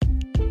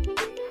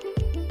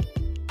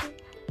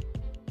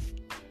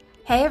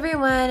Hey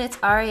everyone, it's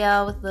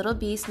Ariel with Little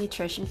Beast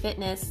Nutrition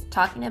Fitness,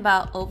 talking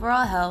about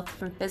overall health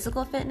from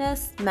physical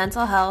fitness,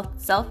 mental health,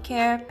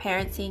 self-care,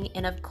 parenting,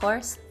 and of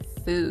course,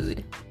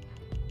 food.